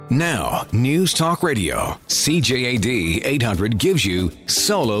Now, News Talk Radio, CJAD 800 gives you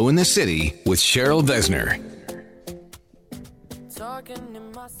Solo in the City with Cheryl Besner.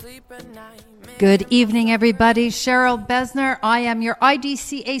 Good evening, everybody. Cheryl Besner. I am your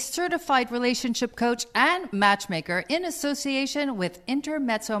IDCA certified relationship coach and matchmaker in association with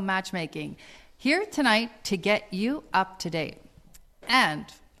Intermezzo Matchmaking. Here tonight to get you up to date. And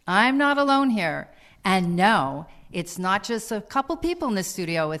I'm not alone here. And no, it's not just a couple people in the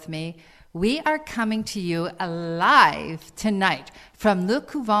studio with me. We are coming to you live tonight from Le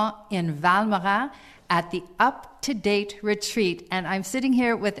Couvent in Val-Morin at the Up to Date Retreat. And I'm sitting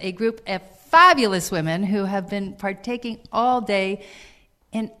here with a group of fabulous women who have been partaking all day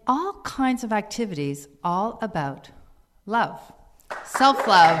in all kinds of activities all about love,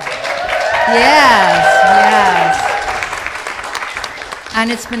 self-love. Yes. And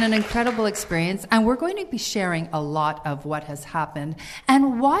it's been an incredible experience, and we're going to be sharing a lot of what has happened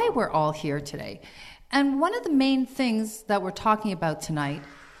and why we're all here today. And one of the main things that we're talking about tonight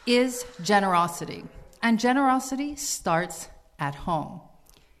is generosity. And generosity starts at home.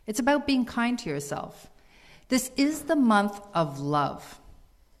 It's about being kind to yourself. This is the month of love,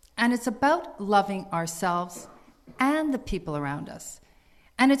 and it's about loving ourselves and the people around us.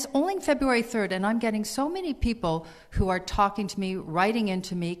 And it's only February 3rd, and I'm getting so many people who are talking to me, writing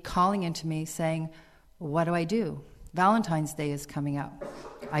into me, calling into me, saying, what do I do? Valentine's Day is coming up.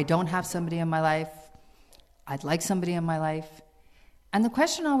 I don't have somebody in my life. I'd like somebody in my life. And the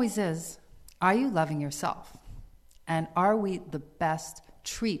question always is, are you loving yourself? And are we the best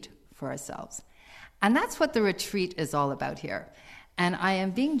treat for ourselves? And that's what the retreat is all about here. And I am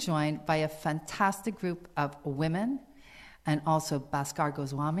being joined by a fantastic group of women and also Bhaskar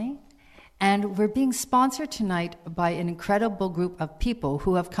Goswami. And we're being sponsored tonight by an incredible group of people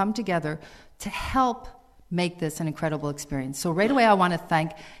who have come together to help make this an incredible experience. So right away, I want to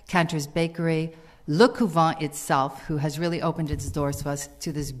thank Cantor's Bakery, Le Couvent itself, who has really opened its doors to us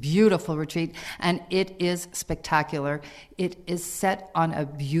to this beautiful retreat, and it is spectacular. It is set on a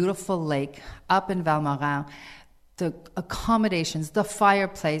beautiful lake up in Val-Morin. The accommodations, the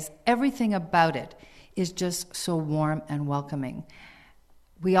fireplace, everything about it is just so warm and welcoming.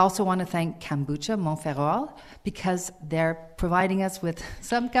 We also want to thank Kombucha Montferrol because they're providing us with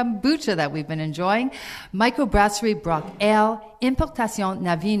some kombucha that we've been enjoying. Microbrasserie Brock Ale, Importation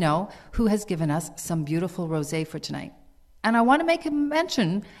Navino, who has given us some beautiful rosé for tonight. And I want to make a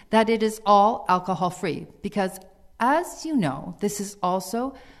mention that it is all alcohol-free because, as you know, this is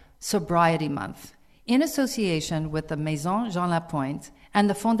also Sobriety Month in association with the Maison Jean Lapointe and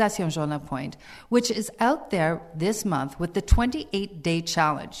the Fondation Jean Lapointe, which is out there this month with the 28-day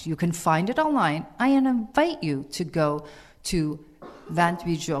challenge. You can find it online. I invite you to go to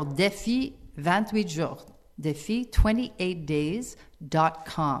 28 jours, défi 28 jours, défi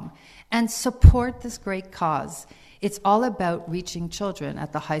 28days.com and support this great cause. It's all about reaching children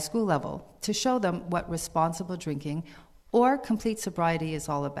at the high school level to show them what responsible drinking or complete sobriety is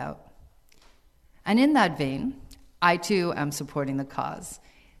all about. And in that vein, I too am supporting the cause.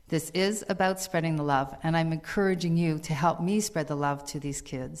 This is about spreading the love, and I'm encouraging you to help me spread the love to these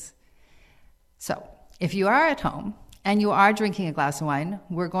kids. So, if you are at home and you are drinking a glass of wine,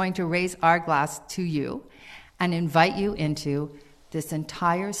 we're going to raise our glass to you and invite you into this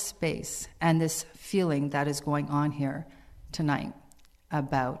entire space and this feeling that is going on here tonight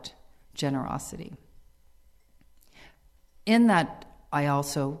about generosity. In that, I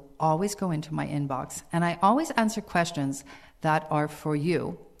also always go into my inbox and I always answer questions that are for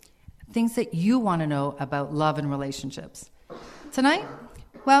you, things that you want to know about love and relationships. Tonight,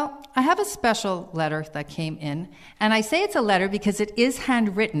 well, I have a special letter that came in, and I say it's a letter because it is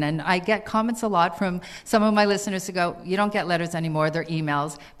handwritten, and I get comments a lot from some of my listeners who go, you don't get letters anymore, they're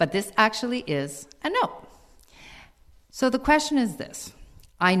emails, but this actually is a note. So the question is this: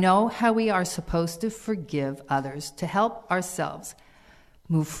 I know how we are supposed to forgive others to help ourselves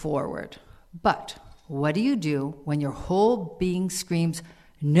move forward. But what do you do when your whole being screams,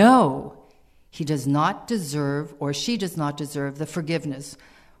 no, he does not deserve or she does not deserve the forgiveness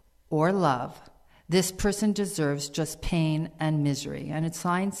or love. This person deserves just pain and misery, and it's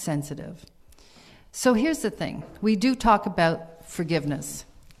sign sensitive. So here's the thing. We do talk about forgiveness,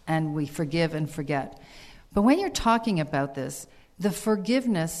 and we forgive and forget. But when you're talking about this, the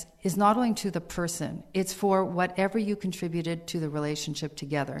forgiveness is not only to the person, it's for whatever you contributed to the relationship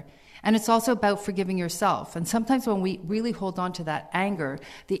together. And it's also about forgiving yourself. And sometimes when we really hold on to that anger,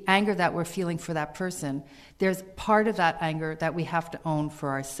 the anger that we're feeling for that person, there's part of that anger that we have to own for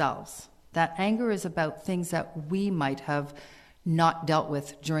ourselves. That anger is about things that we might have not dealt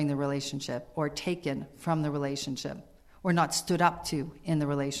with during the relationship or taken from the relationship. or not stood up to in the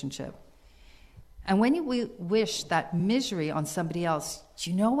relationship. And when you wish that misery on somebody else, do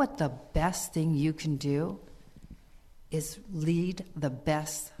you know what the best thing you can do is lead the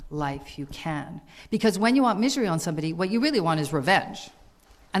best life you can? Because when you want misery on somebody, what you really want is revenge.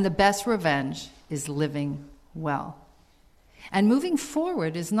 And the best revenge is living well. And moving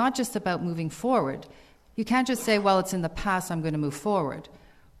forward is not just about moving forward. You can't just say, well, it's in the past, I'm going to move forward.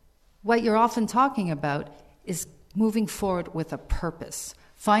 What you're often talking about is moving forward with a purpose,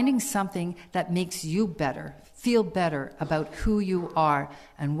 finding something that makes you better, feel better about who you are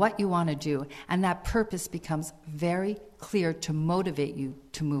and what you want to do. And that purpose becomes very clear to motivate you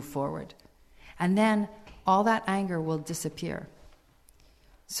to move forward. And then all that anger will disappear.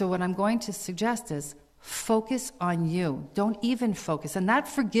 So what I'm going to suggest is focus on you. Don't even focus. And that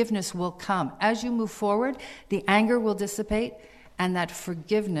forgiveness will come. As you move forward, the anger will dissipate and that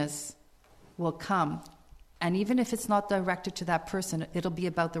forgiveness will come. And even if it's not directed to that person, it'll be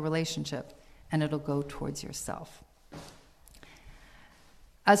about the relationship and it'll go towards yourself.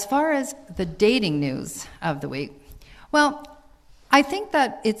 As far as the dating news of the week, well, I think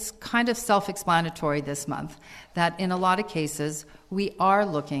that it's kind of self-explanatory this month that in a lot of cases we are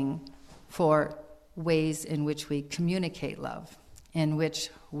looking for ways in which we communicate love, in which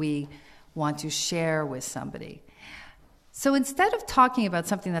we want to share with somebody. So instead of talking about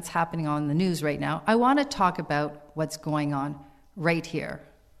something that's happening on the news right now, I want to talk about what's going on right here,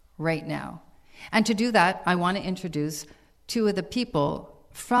 right now. And to do that, I want to introduce two of the people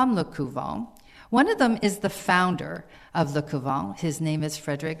from Le Couvent. One of them is the founder of Le Couvent. His name is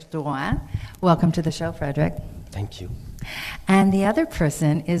Frédéric Drouin. Welcome to the show, Frédéric. Thank you. And the other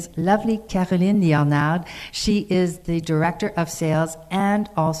person is lovely Caroline Leonard. She is the Director of Sales and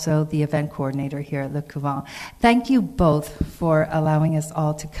also the event coordinator here at Le Couvent. Thank you both for allowing us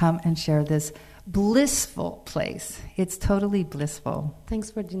all to come and share this blissful place. It's totally blissful. Thanks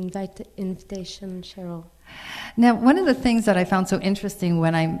for the invitation, Cheryl. Now, one of the things that I found so interesting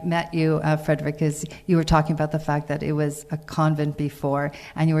when I met you, Frédéric, is you were talking about the fact that it was a convent before,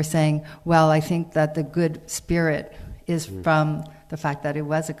 and you were saying, well, I think that the good spirit is from the fact that it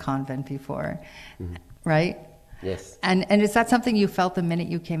was a convent before, right? Yes. And is that something you felt the minute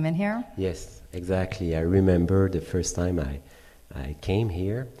you came in here? Yes, exactly. I remember the first time I came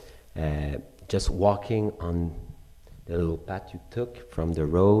here, just walking on the little path you took from the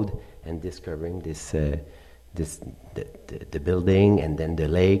road and discovering the building and then the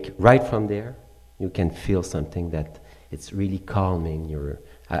lake. Right from there, you can feel something that it's really calming your.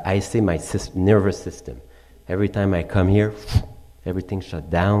 I say my nervous system. Every time I come here, everything shut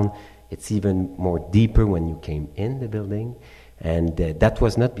down. It's even more deeper when you came in the building. And that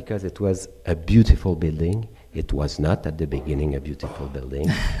was not because it was a beautiful building. It was not at the beginning a beautiful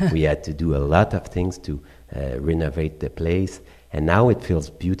building. We had to do a lot of things to renovate the place. And now it feels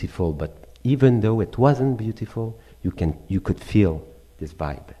beautiful. But even though it wasn't beautiful, you could feel this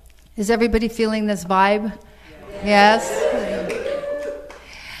vibe. Is everybody feeling this vibe? Yes?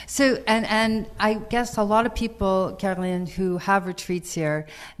 So, and I guess a lot of people, Caroline, who have retreats here,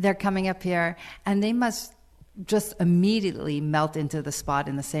 they're coming up here, and they must just immediately melt into the spot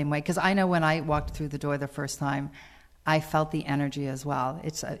in the same way. Because I know when I walked through the door the first time, I felt the energy as well.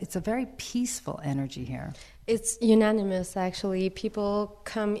 It's a very peaceful energy here. It's unanimous, actually. People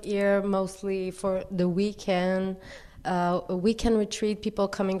come here mostly for the weekend. A weekend retreat, people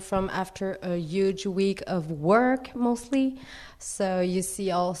coming from after a huge week of work mostly. So you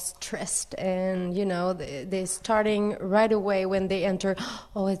see all stressed and, they're starting right away when they enter.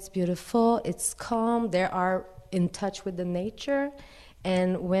 Oh, it's beautiful, it's calm, they are in touch with the nature.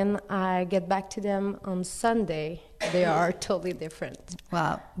 And when I get back to them on Sunday, they are totally different.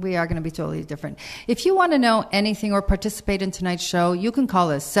 Well, we are going to be totally different. If you want to know anything or participate in tonight's show, you can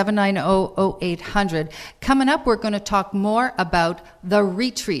call us 790-0800. Coming up, we're going to talk more about the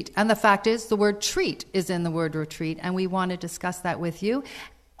retreat. And the fact is, the word treat is in the word retreat, and we want to discuss that with you.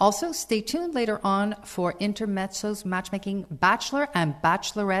 Also, stay tuned later on for Intermezzo's Matchmaking Bachelor and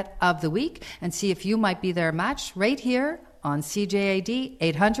Bachelorette of the Week, and see if you might be their match right here on CJAD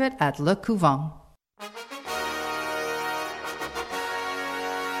 800 at Le Couvent.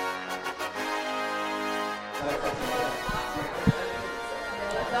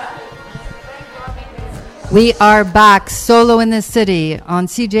 We are back, Solo in the City on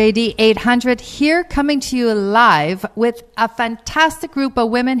CJAD 800, here coming to you live with a fantastic group of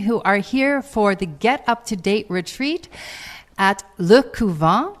women who are here for the Get Up to Date retreat at Le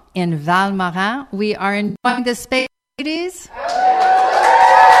Couvent in Val-Marin. We are enjoying this space. Ladies,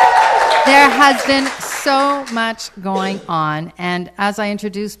 there has been so much going on, and as I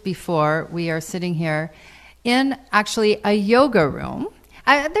introduced before, we are sitting here in actually a yoga room.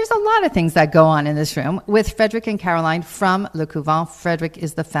 There's a lot of things that go on in this room with Frederick and Caroline from Le Couvent. Frederick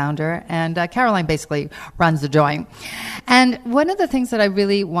is the founder, and Caroline basically runs the joint. And one of the things that I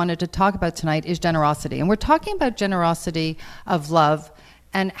really wanted to talk about tonight is generosity. And we're talking about generosity of love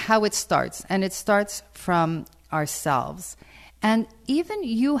and how it starts. And it starts from ourselves. And even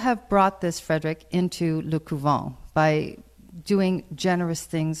you have brought this, Frederick, into Le Couvent by doing generous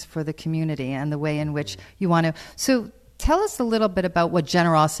things for the community and the way in which you want to. So tell us a little bit about what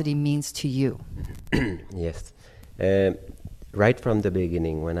generosity means to you. Yes. Right from the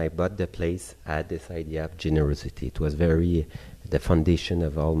beginning, when I bought the place, I had this idea of generosity. It was the foundation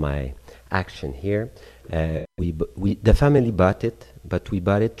of all my action here. The family bought it, but we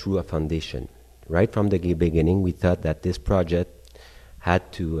bought it through a foundation. Right from the beginning, we thought that this project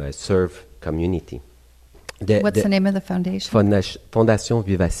had to serve community. What's the name of the foundation? Fondation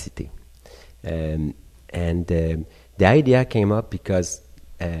Vivacité. The idea came up because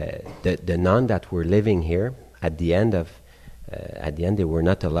the nuns that were living here, at the end there were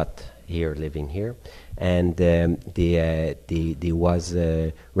not a lot here living here, and they was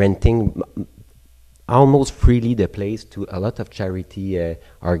renting almost freely the place to a lot of charity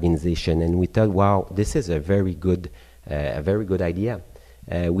organization, and we thought, wow, this is a very good idea.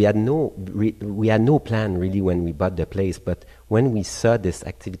 We had no plan really when we bought the place, but when we saw this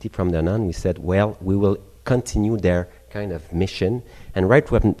activity from the nun, we said, well, we will continue their kind of mission. And right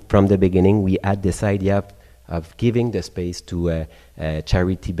from the beginning, we had this idea of giving the space to a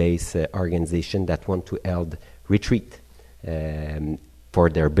charity-based organization that want to hold retreat for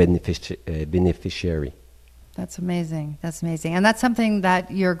their beneficiary. That's amazing. That's amazing. And that's something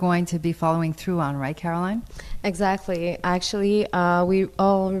that you're going to be following through on, right, Caroline? Exactly. Actually, we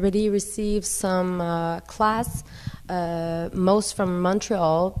already received some class, most from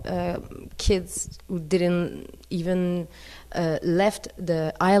Montreal, kids who didn't even left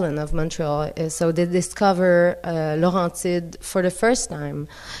the island of Montreal. So they discover Laurentide for the first time.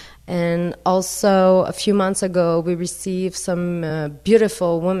 And also, a few months ago, we received some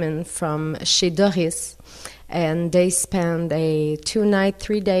beautiful women from chez Doris, and they spent a 2 nights,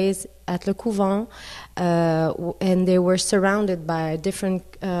 3 days at Le Couvent, and they were surrounded by different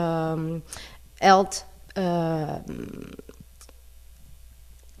health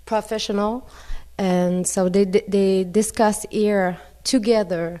professional, and so they discussed here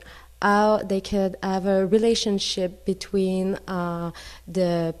together how they could have a relationship between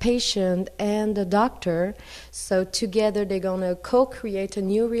the patient and the doctor. So together they're going to co-create a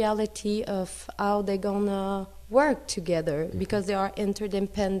new reality of how they're going to work together, because they are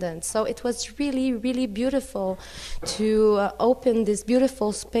interdependent. So it was really, really beautiful to open this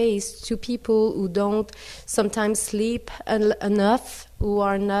beautiful space to people who don't sometimes sleep enough, who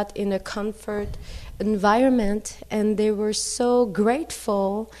are not in a comfort environment, and they were so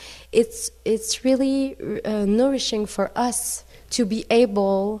grateful. It's really nourishing for us to be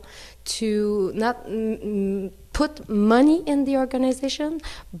able to not put money in the organization,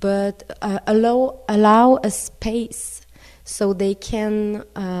 but allow a space so they can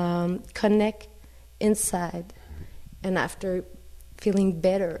connect inside and after feeling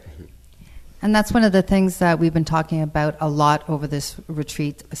better. And that's one of the things that we've been talking about a lot over this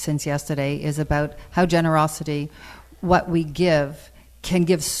retreat since yesterday, is about how generosity, what we give, can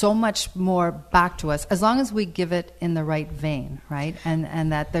give so much more back to us as long as we give it in the right vein, right?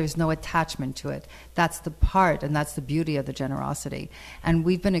 And that there's no attachment to it. That's the part, and that's the beauty of the generosity. And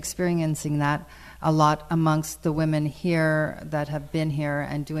we've been experiencing that a lot amongst the women here that have been here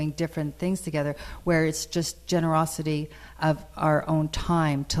and doing different things together, where it's just generosity of our own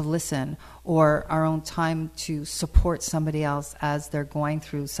time to listen, or our own time to support somebody else as they're going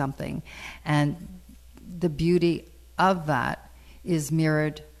through something. And the beauty of that is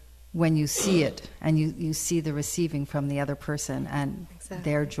mirrored when you see it, and you see the receiving from the other person and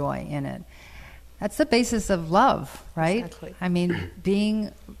their joy in it. That's the basis of love, right? Exactly. I mean,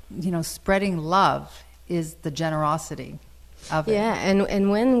 spreading love is the generosity of it. Yeah, and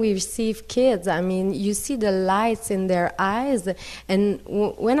when we receive kids, I mean, you see the lights in their eyes. And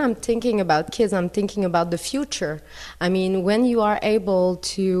when I'm thinking about kids, I'm thinking about the future. I mean, when you are able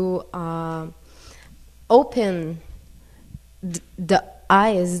to open the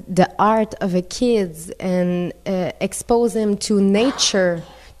eyes, the art of a kid, and expose him to nature,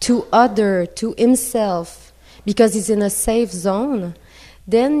 to other, to himself, because he's in a safe zone,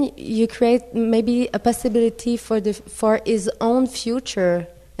 then you create maybe a possibility for his own future,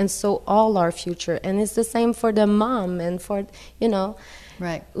 and so all our future. And it's the same for the mom, and for,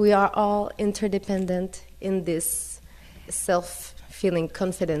 right. We are all interdependent in this self-feeling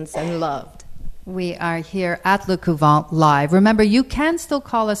confidence and loved. We are here at Le Couvent live. Remember, you can still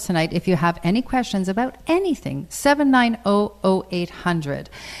call us tonight if you have any questions about anything. 790-0800.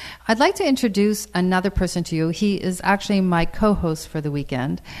 I'd like to introduce another person to you. He is actually my co-host for the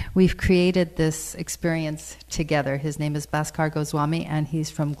weekend. We've created this experience together. His name is Bhaskar Goswami, and he's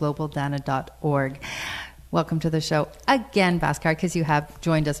from globaldana.org. Welcome to the show again, Bhaskar, because you have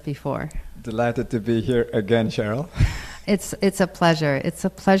joined us before. Delighted to be here again, Cheryl. It's a pleasure. It's a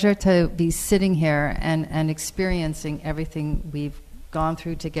pleasure to be sitting here and experiencing everything we've gone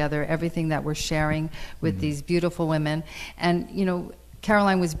through together, everything that we're sharing with these beautiful women. And, you know,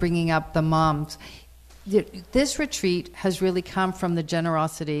 Caroline was bringing up the moms. This retreat has really come from the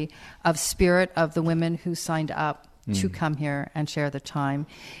generosity of spirit of the women who signed up to come here and share the time.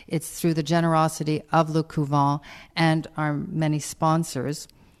 It's through the generosity of Le Couvent and our many sponsors,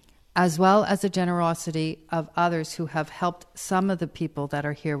 as well as the generosity of others who have helped some of the people that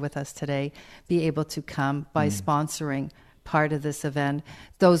are here with us today be able to come by sponsoring part of this event.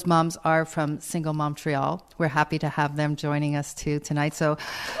 Those moms are from Single Montreal. We're happy to have them joining us too tonight. So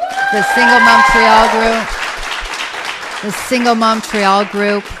the Single Montreal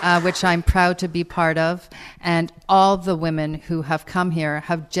group, which I'm proud to be part of, and all the women who have come here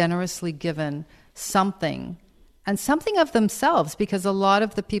have generously given something, and something of themselves, because a lot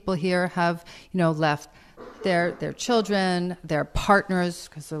of the people here have, you know, left their children, their partners,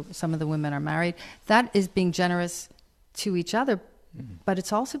 because some of the women are married. That is being generous to each other, but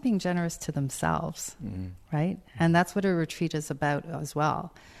it's also being generous to themselves, right? And that's what a retreat is about as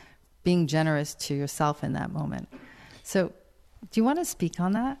well, being generous to yourself in that moment. So, do you want to speak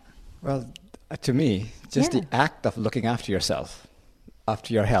on that? Well, to me, just the act of looking after yourself,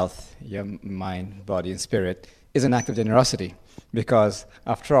 after your health, your mind, body, and spirit, is an act of generosity. Because,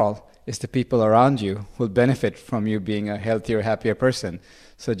 after all, it's the people around you who will benefit from you being a healthier, happier person.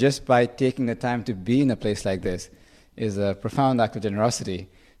 So just by taking the time to be in a place like this is a profound act of generosity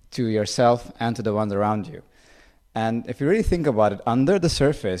to yourself and to the ones around you. And if you really think about it, under the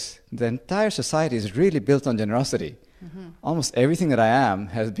surface, the entire society is really built on generosity. Almost everything that I am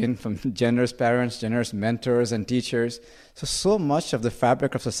has been from generous parents, generous mentors and teachers. So much of the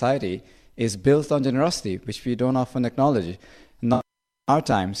fabric of society is built on generosity, which we don't often acknowledge. Not in our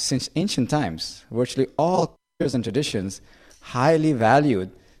times, since ancient times, virtually all cultures and traditions highly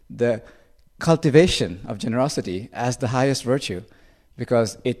valued the cultivation of generosity as the highest virtue,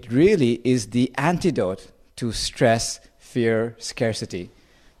 because it really is the antidote to stress, fear, scarcity.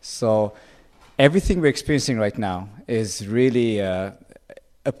 So everything we're experiencing right now is really a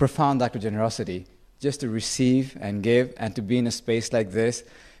profound act of generosity, just to receive and give and to be in a space like this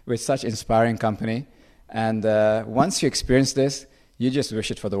with such inspiring company. And once you experience this, you just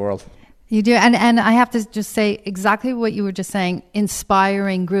wish it for the world. You do. And I have to just say exactly what you were just saying,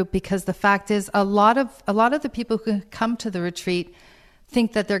 inspiring group, because the fact is a lot of the people who come to the retreat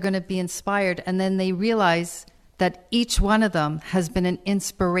think that they're going to be inspired, and then they realize that each one of them has been an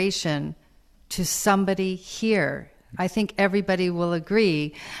inspiration to somebody here. I think everybody will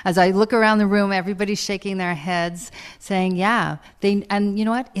agree. As I look around the room, everybody's shaking their heads, saying, yeah. And you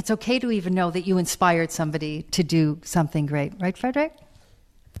know what? It's okay to even know that you inspired somebody to do something great. Right, Frederick?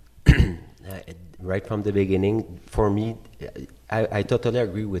 Right from the beginning, for me, I totally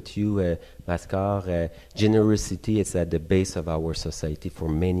agree with you, Bhaskar. Generosity is at the base of our society for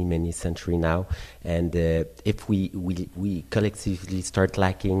many, many centuries now. And if we collectively start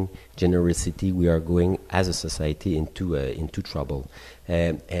lacking generosity, we are going, as a society, into trouble.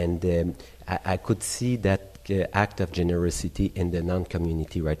 I could see that act of generosity in the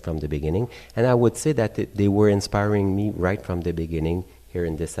non-community right from the beginning. And I would say that they were inspiring me right from the beginning here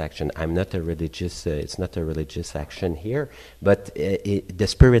in this action. I'm not a religious, it's not a religious action here, but the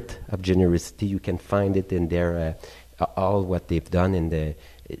spirit of generosity, you can find it in their, all what they've done in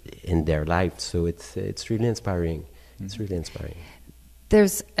their life. So it's really inspiring. It's really inspiring.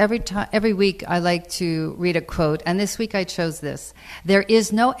 There's every week I like to read a quote, and this week I chose this. There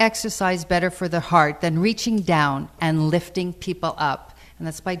is no exercise better for the heart than reaching down and lifting people up. And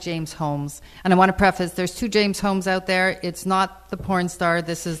that's by James Holmes. And I want to preface, there's two James Holmes out there. It's not the porn star.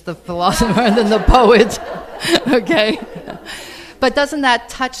 This is the philosopher and then the poet. Okay? But doesn't that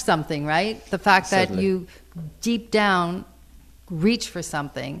touch something, right? The fact that you deep down reach for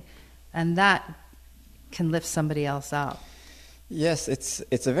something, and that can lift somebody else up. Yes,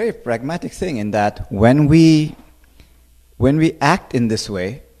 it's a very pragmatic thing in that when we act in this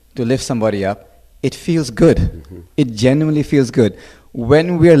way to lift somebody up, it feels good. Mm-hmm. It genuinely feels good.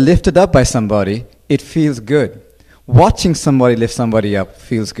 When we are lifted up by somebody, it feels good. Watching somebody lift somebody up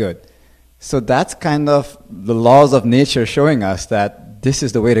feels good. So that's kind of the laws of nature showing us that this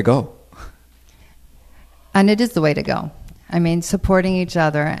is the way to go. And it is the way to go. I mean, supporting each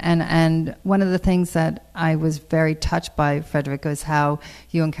other. And one of the things that I was very touched by, Frederick, was how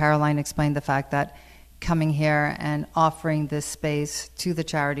you and Caroline explained the fact that coming here and offering this space to the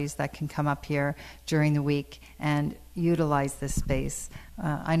charities that can come up here during the week and utilize this space.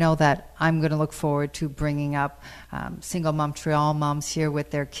 I know that I'm going to look forward to bringing up single Montreal moms here with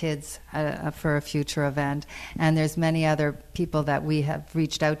their kids for a future event. And there's many other people that we have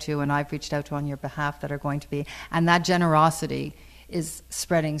reached out to, and I've reached out to on your behalf, that are going to be. And that generosity is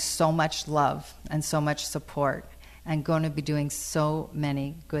spreading so much love and so much support, and going to be doing so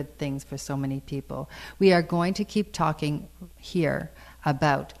many good things for so many people. We are going to keep talking here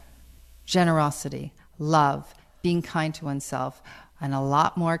about generosity, love, being kind to oneself, and a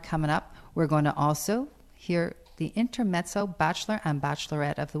lot more coming up. We're going to also hear the Intermezzo Bachelor and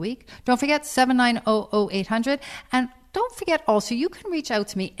Bachelorette of the Week. Don't forget 7900-800. And don't forget also, you can reach out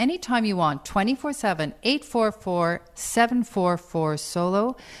to me anytime you want, 24/7,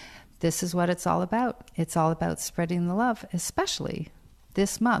 844-744-SOLO. This is what it's all about. It's all about spreading the love, especially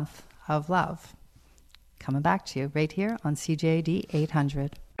this month of love. Coming back to you right here on CJAD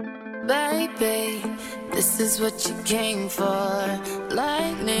 800. Baby, this is what you came for.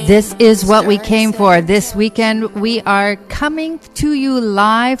 Lightning. This is what we came for. This weekend, we are coming to you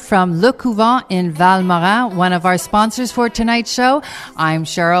live from Le Couvent in Val-Morin, one of our sponsors for tonight's show. I'm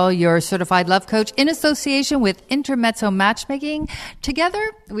Cheryl, your certified love coach, in association with Intermezzo Matchmaking. Together,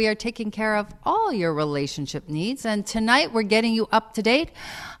 we are taking care of all your relationship needs. And tonight, we're getting you up to date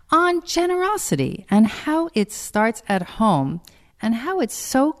on generosity and how it starts at home, and how it's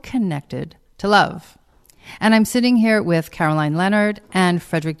so connected to love. And I'm sitting here with Caroline Leonard and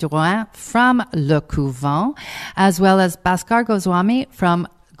Frederick Drouin from Le Couvent, as well as Bhaskar Goswami from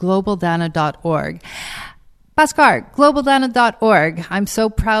globaldana.org. Bhaskar, globaldana.org. I'm so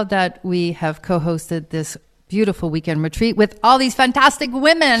proud that we have co-hosted this beautiful weekend retreat with all these fantastic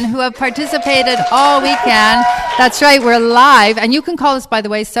women who have participated all weekend. That's right, we're live. And you can call us, by the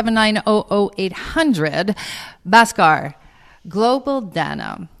way, 7900-800. Bhaskar, Global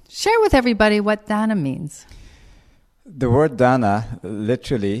Dana. Share with everybody what Dana means. The word Dana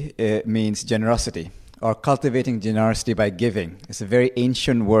literally means generosity, or cultivating generosity by giving. It's a very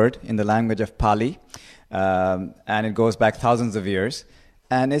ancient word in the language of Pali, and it goes back thousands of years.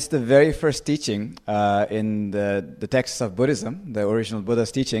 And it's the very first teaching in the texts of Buddhism, the original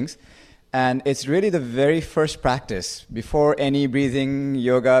Buddha's teachings. And it's really the very first practice. Before any breathing,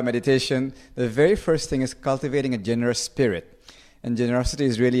 yoga, meditation, the very first thing is cultivating a generous spirit. And generosity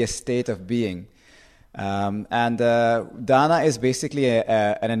is really a state of being. Dana is basically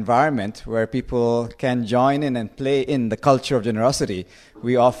an environment where people can join in and play in the culture of generosity.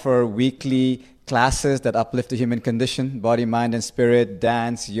 We offer weekly classes that uplift the human condition, body, mind, and spirit,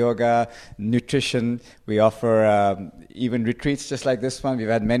 dance, yoga, nutrition. We offer even retreats just like this one. We've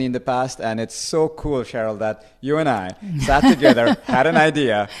had many in the past, and it's so cool, Cheryl, that you and I sat together, had an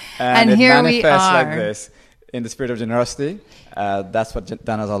idea, and it here manifests we are. like this in the spirit of generosity. That's what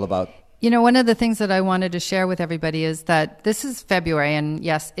Dana is all about. You know, one of the things that I wanted to share with everybody is that this is February, and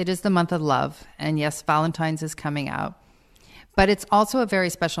yes, it is the month of love, and yes, Valentine's is coming out. But it's also a very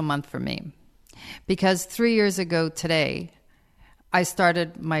special month for me, because 3 years ago today, I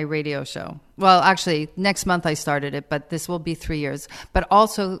started my radio show. Well, actually, next month I started it, but this will be 3 years. But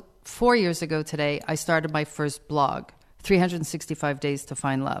also, 4 years ago today, I started my first blog, 365 Days to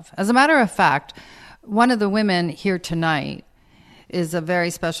Find Love. As a matter of fact, one of the women here tonight is a very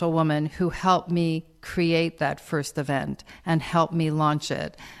special woman who helped me create that first event and helped me launch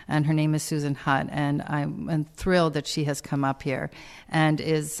it. And her name is Susan Hutt. And I'm thrilled that she has come up here and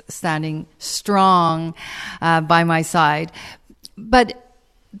is standing strong by my side. But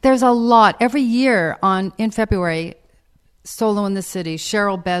there's a lot. Every year in February, Solo in the City,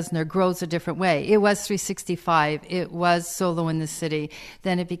 Cheryl Besner grows a different way. It was 365. It was Solo in the City.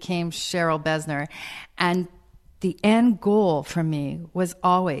 Then it became Cheryl Besner. And the end goal for me was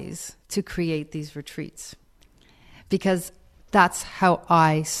always to create these retreats, because that's how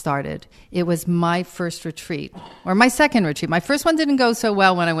I started. It was my first retreat, or my second retreat. My first one didn't go so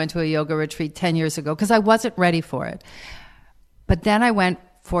well when I went to a yoga retreat 10 years ago because I wasn't ready for it. But then I went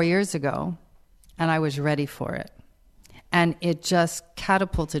 4 years ago and I was ready for it. And it just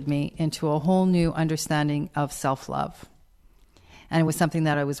catapulted me into a whole new understanding of self-love. And it was something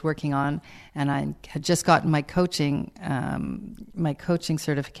that I was working on, and I had just gotten my coaching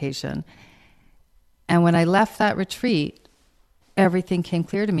certification. And when I left that retreat, everything came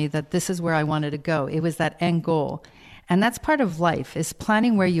clear to me that this is where I wanted to go. It was that end goal. And that's part of life, is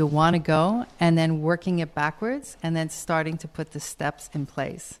planning where you want to go and then working it backwards and then starting to put the steps in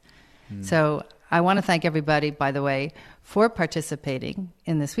place. So I want to thank everybody, by the way, for participating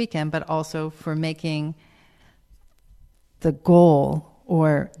in this weekend, but also for making the goal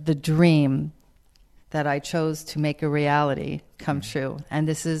or the dream that I chose to make a reality come true. And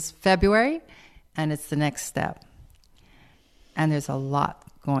this is February, and it's the next step. And there's a lot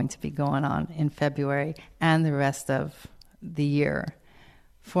going to be going on in February and the rest of the year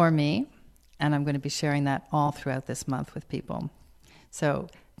for me. And I'm going to be sharing that all throughout this month with people. So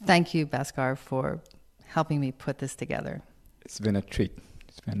thank you, Bhaskar, for helping me put this together. It's been a treat.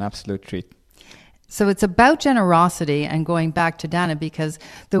 It's been an absolute treat. So it's about generosity and going back to Dana, because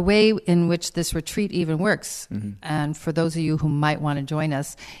the way in which this retreat even works, and for those of you who might want to join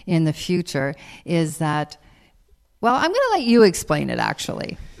us in the future, is that, well, I'm going to let you explain it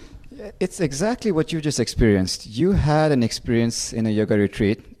actually. It's exactly what you just experienced. You had an experience in a yoga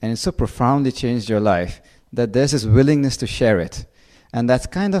retreat, and it so profoundly changed your life that there's this willingness to share it. And that's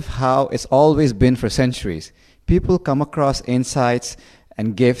kind of how it's always been for centuries. People come across insights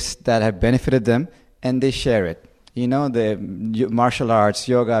and gifts that have benefited them, and they share it. You know, the martial arts,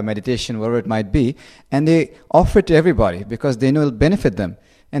 yoga, meditation, whatever it might be, and they offer it to everybody because they know it'll benefit them.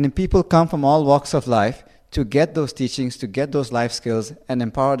 And then people come from all walks of life to get those teachings, to get those life skills and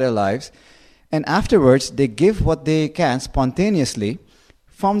empower their lives. And afterwards, they give what they can spontaneously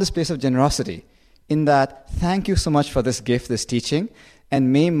from the space of generosity. In that, thank you so much for this gift, this teaching,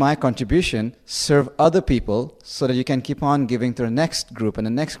 and may my contribution serve other people so that you can keep on giving to the next group and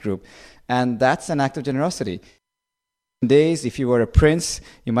the next group. And that's an act of generosity. Days, if you were a prince,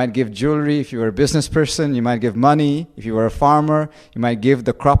 you might give jewelry. If you were a business person, you might give money. If you were a farmer, you might give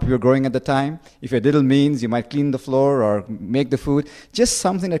the crop you were growing at the time. If you had little means, you might clean the floor or make the food. Just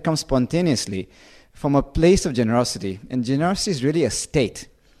something that comes spontaneously from a place of generosity. And generosity is really a state.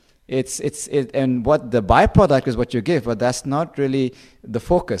 And what the byproduct is what you give, but that's not really the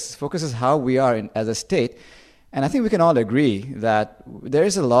focus. Focus is how we are as a state. And I think we can all agree that there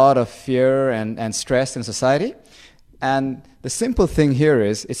is a lot of fear and stress in society. And the simple thing here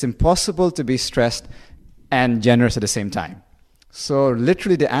is it's impossible to be stressed and generous at the same time. So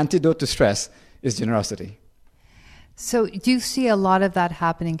literally the antidote to stress is generosity. So do you see a lot of that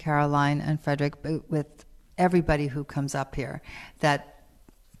happening, Caroline and Frederick, with everybody who comes up here, that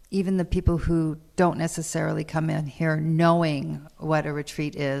even the people who don't necessarily come in here knowing what a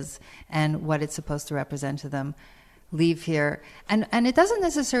retreat is and what it's supposed to represent to them, leave here, and it doesn't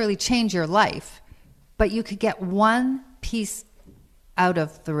necessarily change your life, but you could get one piece out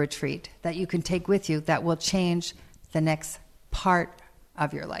of the retreat that you can take with you that will change the next part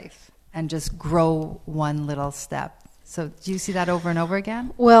of your life and just grow one little step. So do you see that over and over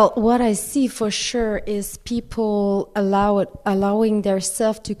again? Well, what I see for sure is people allowing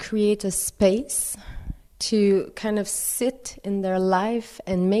themselves to create a space to kind of sit in their life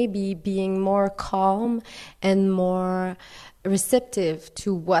and maybe being more calm and more receptive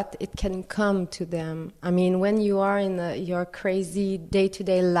to what it can come to them. I mean, when you are in your crazy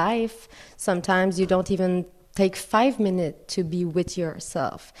day-to-day life, sometimes you don't even take 5 minutes to be with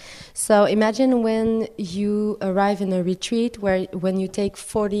yourself. So imagine when you arrive in a retreat when you take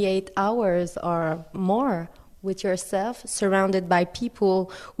 48 hours or more with yourself, surrounded by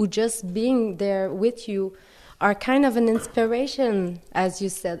people who just being there with you are kind of an inspiration, as you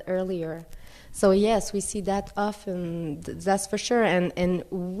said earlier. So yes, we see that often, that's for sure. And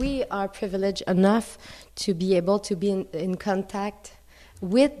we are privileged enough to be able to be in contact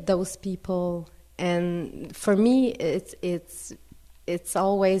with those people. And for me, it's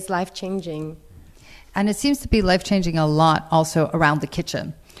always life-changing. And it seems to be life-changing a lot also around the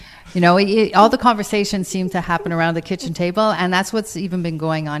kitchen. You know, all the conversations seem to happen around the kitchen table, and that's what's even been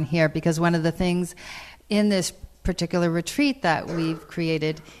going on here, because one of the things in this particular retreat that we've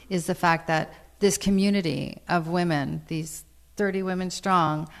created is the fact that this community of women, these 30 women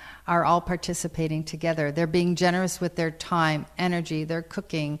strong, are all participating together. They're being generous with their time, energy, their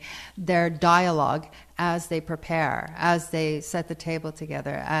cooking, their dialogue as they prepare, as they set the table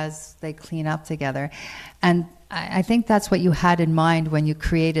together, as they clean up together. And I think that's what you had in mind when you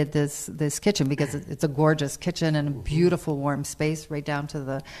created this kitchen, because it's a gorgeous kitchen and a beautiful warm space, right down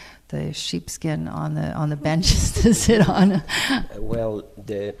to the sheepskin on the benches to sit on. Well,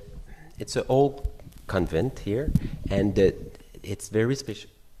 it's an old convent here, and it's very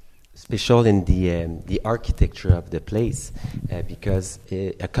special in the architecture of the place, because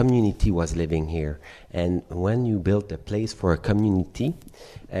a community was living here. And when you build a place for a community,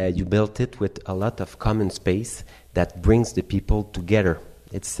 you built it with a lot of common space that brings the people together.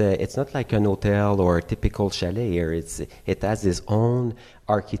 It's not like an hotel or a typical chalet here. It has its own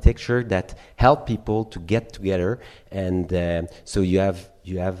architecture that help people to get together, and so you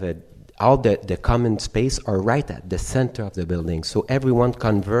have all the common space are right at the center of the building. So everyone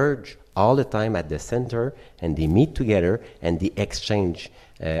converge all the time at the center, and they meet together, and they exchange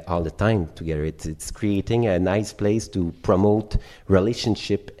all the time together. It's creating a nice place to promote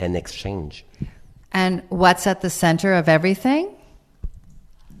relationship and exchange. And what's at the center of everything?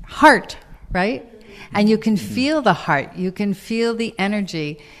 Heart, right? And you can feel the heart. You can feel the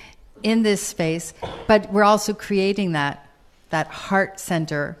energy in this space, but we're also creating that heart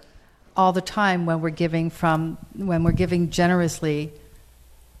center all the time when we're giving generously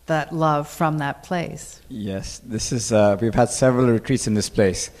that love from that place. Yes, this is. We've had several retreats in this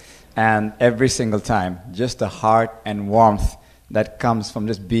place, and every single time, just the heart and warmth that comes from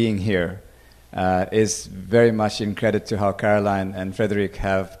just being here is very much in credit to how Caroline and Frederic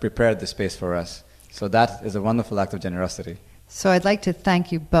have prepared the space for us. So that is a wonderful act of generosity. So I'd like to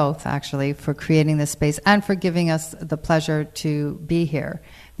thank you both, actually, for creating this space and for giving us the pleasure to be here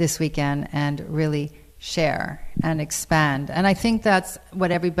this weekend and really share and expand. And I think that's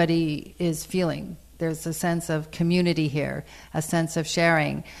what everybody is feeling. There's a sense of community here, a sense of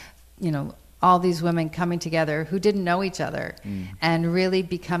sharing, all these women coming together who didn't know each other and really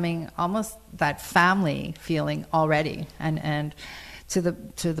becoming almost that family feeling already. And to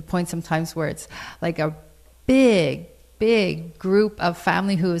the point sometimes where it's like a big group of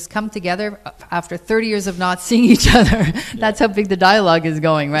family who has come together after 30 years of not seeing each other. That's how big the dialogue is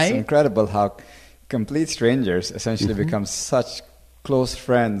going, right? It's incredible how complete strangers essentially become such close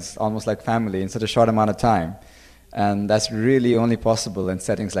friends, almost like family, in such a short amount of time. And that's really only possible in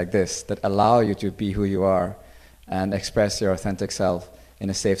settings like this that allow you to be who you are and express your authentic self in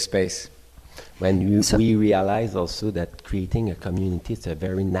a safe space. When we realize also that creating a community is a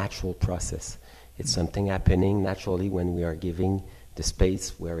very natural process. It's something happening naturally when we are giving the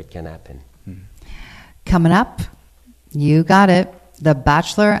space where it can happen. Coming up, you got it. The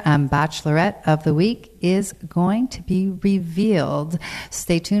Bachelor and Bachelorette of the Week is going to be revealed.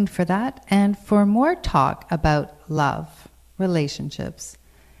 Stay tuned for that and for more talk about love, relationships,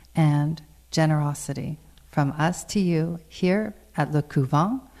 and generosity from us to you here at Le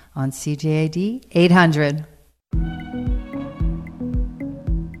Couvent on CJAD 800.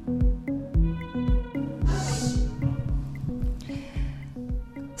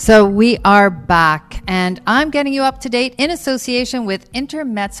 So we are back, and I'm getting you up to date in association with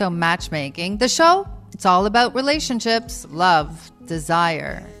Intermezzo Matchmaking. The show, it's all about relationships, love,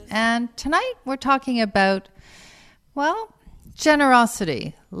 desire. And tonight we're talking about,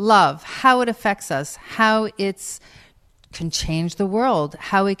 generosity, love, how it affects us, how it can change the world,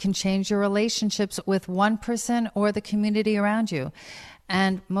 how it can change your relationships with one person or the community around you.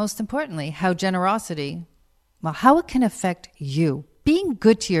 And most importantly, how generosity, how it can affect you. Being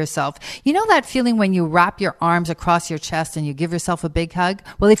good to yourself. You know that feeling when you wrap your arms across your chest and you give yourself a big hug?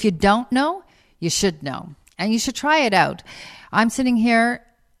 Well, if you don't know, you should know. And you should try it out. I'm sitting here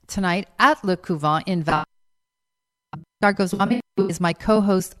tonight at Le Couvent in Val. Goswami, who is my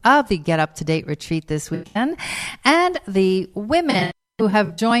co-host of the Get Up to Date retreat this weekend, and the women who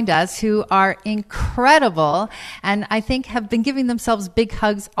have joined us who are incredible and I think have been giving themselves big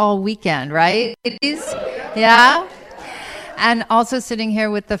hugs all weekend, right? Yeah? And also sitting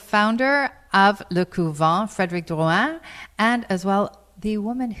here with the founder of Le Couvent, Frederic Drouin, and as well the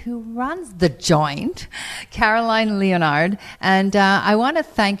woman who runs the joint, Caroline Leonard. And I want to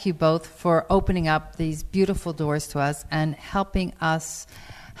thank you both for opening up these beautiful doors to us and helping us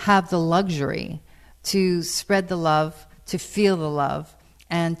have the luxury to spread the love, to feel the love,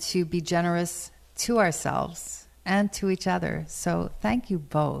 and to be generous to ourselves and to each other. So thank you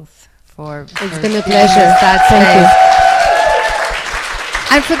both for It's been a pleasure. Thank you.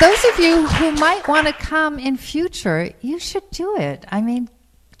 And for those of you who might want to come in future, you should do it. I mean,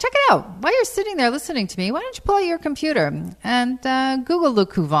 check it out. While you're sitting there listening to me, why don't you pull out your computer and Google Le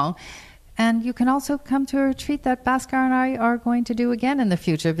Couvent. And you can also come to a retreat that Bhaskar and I are going to do again in the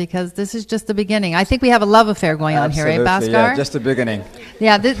future, because this is just the beginning. I think we have a love affair going on here, eh, Bhaskar? Yeah, just the beginning.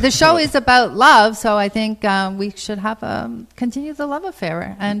 Yeah, the show is about love, so I think we should have continue the love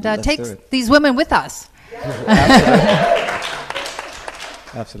affair and take these women with us.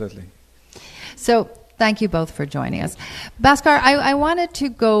 Absolutely. So thank you both for joining us. Bhaskar, I wanted to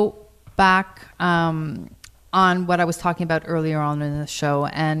go back on what I was talking about earlier on in the show.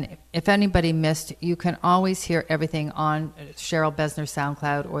 And if anybody missed, you can always hear everything on Cheryl Besner's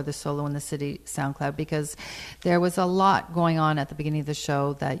SoundCloud or the Solo in the City SoundCloud, because there was a lot going on at the beginning of the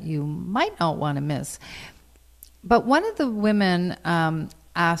show that you might not want to miss. But one of the women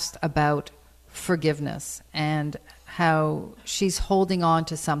asked about forgiveness and how she's holding on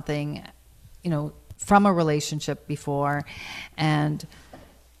to something, from a relationship before, and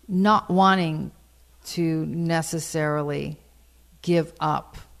not wanting to necessarily give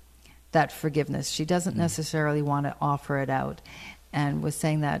up that forgiveness. She doesn't necessarily want to offer it out, and was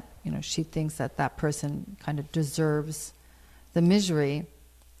saying that, you know, she thinks that that person kind of deserves the misery,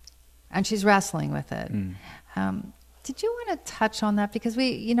 and she's wrestling with it. Did you want to touch on that? Because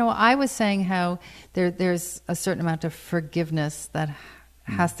I was saying how there's a certain amount of forgiveness that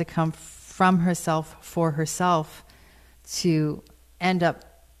has to come from herself for herself to end up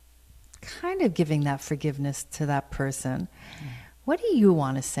kind of giving that forgiveness to that person. What do you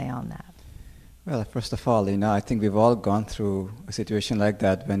want to say on that? Well, first of all, I think we've all gone through a situation like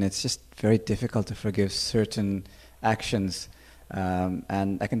that when it's just very difficult to forgive certain actions,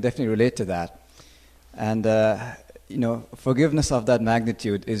 and I can definitely relate to that. And forgiveness of that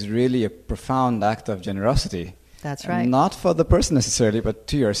magnitude is really a profound act of generosity. That's right. Not for the person necessarily, but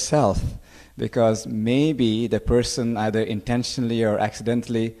to yourself, because maybe the person either intentionally or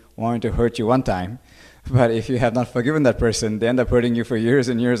accidentally wanted to hurt you one time, but if you have not forgiven that person, they end up hurting you for years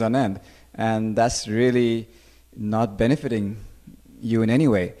and years on end. And that's really not benefiting you in any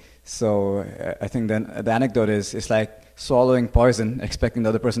way. So I think then the anecdote is, it's like swallowing poison, expecting the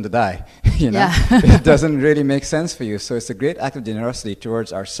other person to die. Yeah. It doesn't really make sense for you. So it's a great act of generosity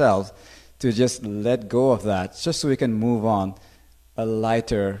towards ourselves to just let go of that, just so we can move on a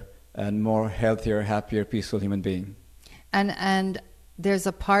lighter and more healthier, happier, peaceful human being. And there's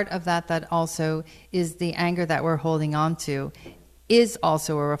a part of that also is the anger that we're holding on to is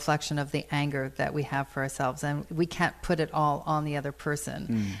also a reflection of the anger that we have for ourselves, and we can't put it all on the other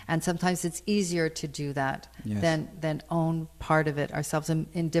person. And sometimes it's easier to do that than own part of it ourselves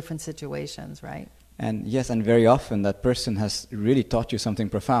in different situations, right? And yes, and very often that person has really taught you something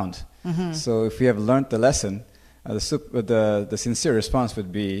profound. So if we have learned the lesson, the sincere response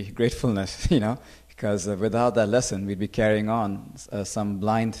would be gratefulness, because without that lesson, we'd be carrying on some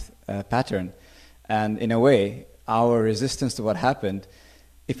blind pattern. And in a way, our resistance to what happened,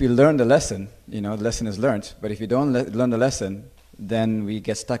 if we learn the lesson, the lesson is learned. But if you don't learn the lesson, then we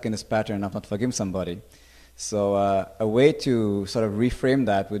get stuck in this pattern of not forgiving somebody. So a way to sort of reframe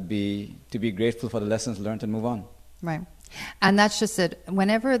that would be to be grateful for the lessons learned and move on. Right. And that's just it.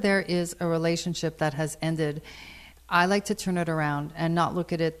 Whenever there is a relationship that has ended, I like to turn it around and not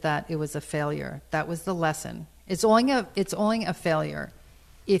look at it that it was a failure. That was the lesson. It's only a failure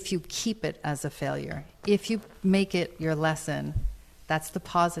if you keep it as a failure. If you make it your lesson, that's the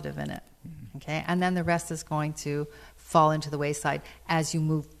positive in it. Okay? And then the rest is going to fall into the wayside as you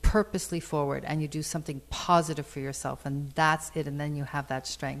move purposely forward and you do something positive for yourself, and that's it, and then you have that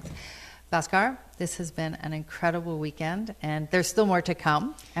strength. Bhaskar, this has been an incredible weekend, and there's still more to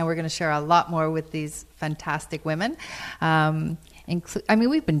come, and we're going to share a lot more with these fantastic women.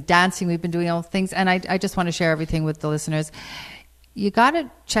 We've been dancing, we've been doing all things, and I just want to share everything with the listeners. You got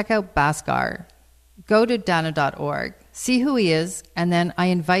to check out Bhaskar. Go to dana.org, see who he is, and then I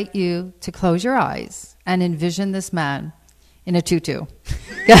invite you to close your eyes and envision this man in a tutu.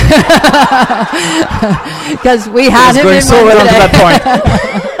 Because we had him in so well to that point.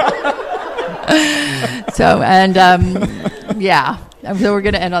 So we're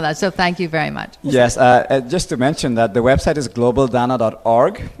going to end on that. So thank you very much. Yes, just to mention that the website is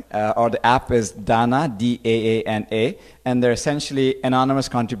globaldana.org, or the app is Dana, D-A-A-N-A, and they're essentially anonymous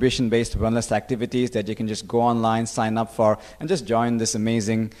contribution-based wellness activities that you can just go online, sign up for, and just join this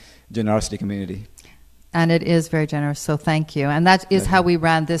amazing generosity community. And it is very generous, so thank you. And that is how we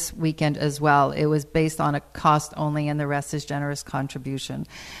ran this weekend as well. It was based on a cost only, and the rest is generous contribution.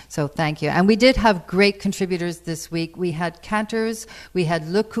 So thank you. And we did have great contributors this week. We had Cantors, we had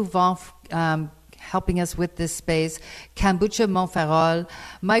Le Couvent helping us with this space, Kombucha Montferrol,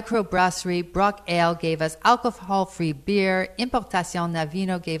 Microbrasserie, Brock Ale gave us alcohol-free beer, Importation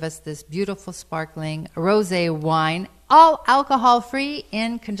Navino gave us this beautiful sparkling rosé wine, all alcohol-free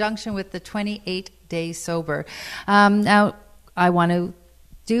in conjunction with the 28-day sober. Now, I want to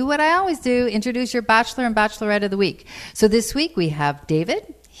do what I always do, introduce your Bachelor and Bachelorette of the Week. So this week we have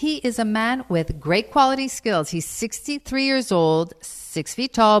David. He is a man with great quality skills. He's 63 years old, 6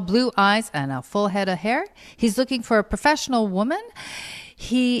 feet tall, blue eyes, and a full head of hair. He's looking for a professional woman.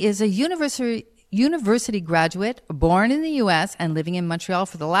 He is a university graduate, born in the U.S. and living in Montreal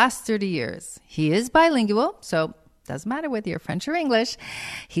for the last 30 years. He is bilingual, so doesn't matter whether you're French or English.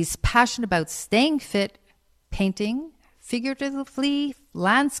 He's passionate about staying fit, painting, figuratively,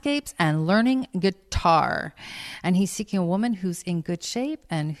 landscapes, and learning guitar. And he's seeking a woman who's in good shape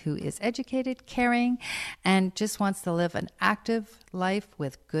and who is educated, caring, and just wants to live an active life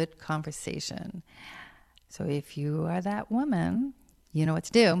with good conversation. So if you are that woman, you know what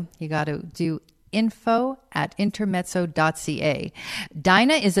to do. You got to do info@intermezzo.ca.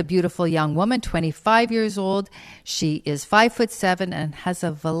 Dinah is a beautiful young woman, 25 years old. She is 5'7" and has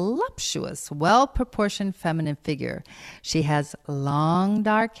a voluptuous, well-proportioned feminine figure. She has long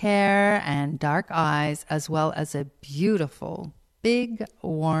dark hair and dark eyes, as well as a beautiful, big,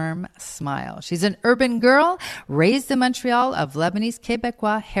 warm smile. She's an urban girl raised in Montreal of Lebanese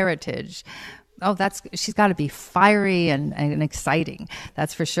Quebecois heritage. Oh, she's got to be fiery and exciting.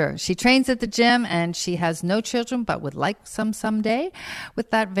 That's for sure. She trains at the gym and she has no children, but would like some someday with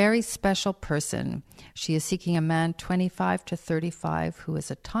that very special person. She is seeking a man 25 to 35 who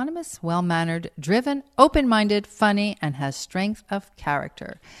is autonomous, well-mannered, driven, open-minded, funny, and has strength of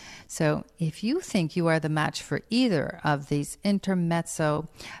character. So if you think you are the match for either of these Intermezzo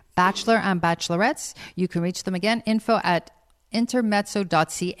bachelor and bachelorettes, you can reach them again,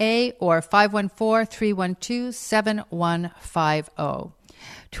 info@intermezzo.ca or 514-312-7150.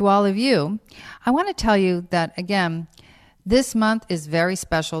 To all of you, I want to tell you that, again, this month is very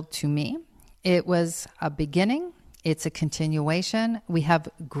special to me. It was a beginning. It's a continuation. We have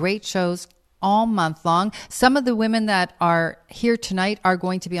great shows all month long. Some of the women that are here tonight are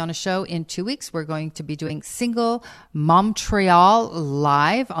going to be on a show in 2 weeks. We're going to be doing Single Montreal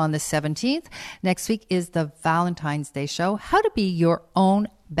live on the 17th. Next week is the Valentine's Day show, How to Be Your Own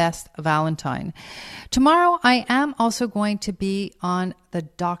Best Valentine. Tomorrow, I am also going to be on the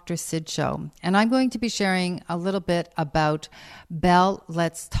Dr. Sid show, and I'm going to be sharing a little bit about Bell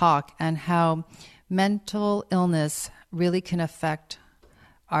Let's Talk and how mental illness really can affect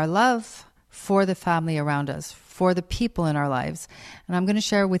our love for the family around us, for the people in our lives. And I'm going to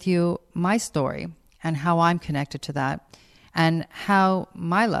share with you my story and how I'm connected to that, and how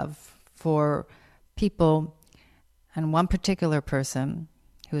my love for people and one particular person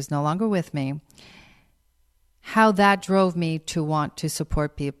who is no longer with me, how that drove me to want to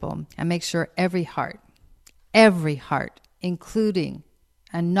support people and make sure every heart, including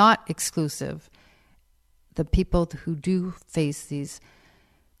and not exclusive, the people who do face these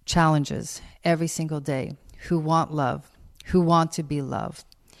challenges every single day, who want love, who want to be loved,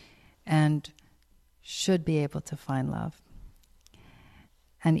 and should be able to find love.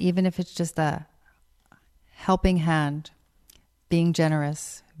 And even if it's just a helping hand, being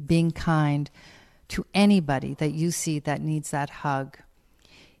generous, being kind to anybody that you see that needs that hug.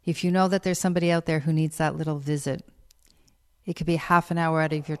 If you know that there's somebody out there who needs that little visit, it could be half an hour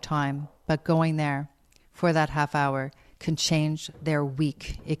out of your time, but going there for that half hour can change their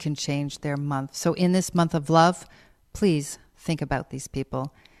week. It can change their month. So in this month of love, please think about these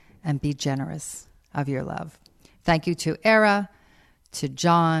people and be generous of your love. Thank you to Era, to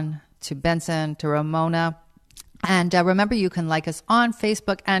John, to Benson, to Ramona. And remember, you can like us on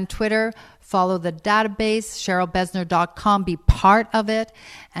Facebook and Twitter. Follow the database, CherylBesner.com. Be part of it.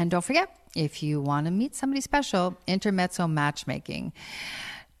 And don't forget, if you want to meet somebody special, Intermezzo Matchmaking.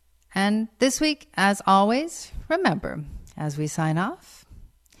 And this week, as always, remember, as we sign off,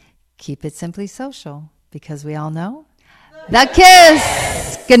 keep it simply social, because we all know the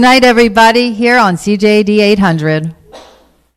kiss. Good night, everybody, here on CJAD 800.